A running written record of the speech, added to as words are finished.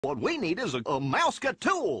What we need is a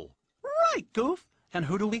mouse-a-tool. Right, Goof. And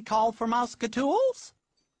who do we call for mouse-a-tools?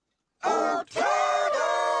 Turtles!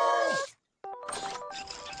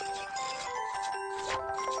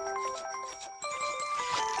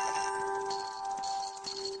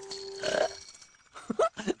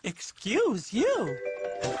 Excuse you.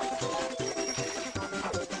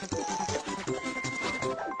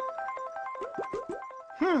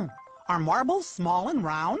 Are marbles small and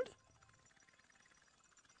round?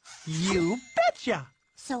 You betcha!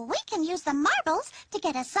 So we can use the marbles to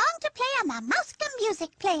get a song to play on the Mouska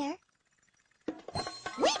music player.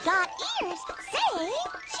 We got ears. Say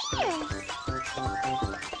cheers.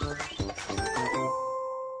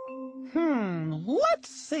 Let's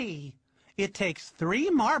see. It takes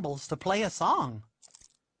 3 marbles to play a song.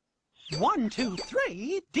 1, 2,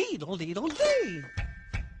 3, deedle-deedle-dee.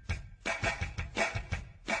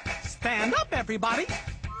 Stand up, everybody.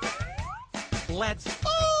 Let's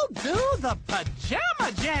all do the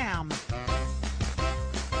Pajama Jam.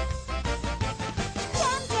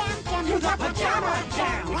 Jam, jam, jam, Do the Pajama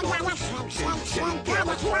Jam.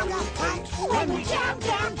 When we jam,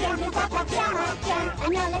 jam, jam, do the Pajama Jam.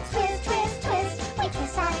 And now let's twist, twist, twist. We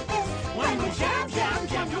twist like this. When we jam, jam,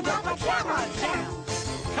 jam, do the Pajama Jam.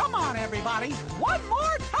 Come on, everybody. One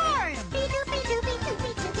more time. Be-doopy, doopy,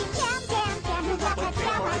 doopy, doopy. Jam, jam, jam, do the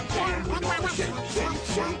Pajama Jam.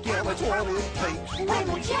 Shake, yeah, that's what it takes. When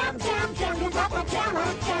we jam, jam, jam, do the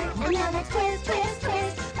Pajama Jam. And now let's twist, twist,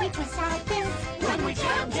 twist. We twist like this. When we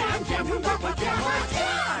jam, jam, jam, do the Pajama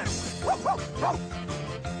Jam.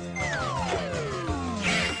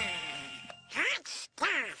 Hot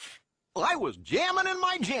stuff. I was jamming in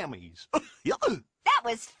my jammies. That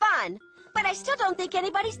was fun, but I still don't think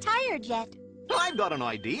anybody's tired yet. I've got an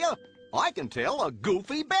idea. I can tell a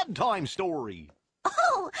goofy bedtime story.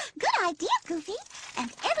 Oh, good idea, Goofy.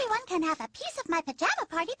 And everyone can have a piece of my pajama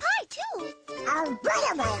party pie, too. Oh,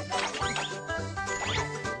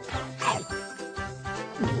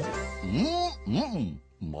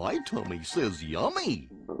 My tummy says yummy.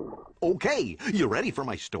 Okay, you ready for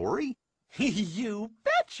my story? You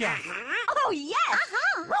betcha. Oh, yes!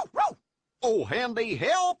 Oh, handy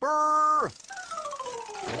helper!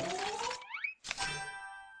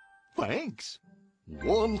 Thanks.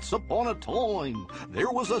 Once upon a time,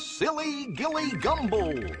 there was a silly Gilly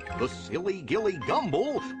Gumble. The silly Gilly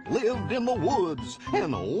Gumble lived in the woods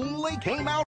and only came out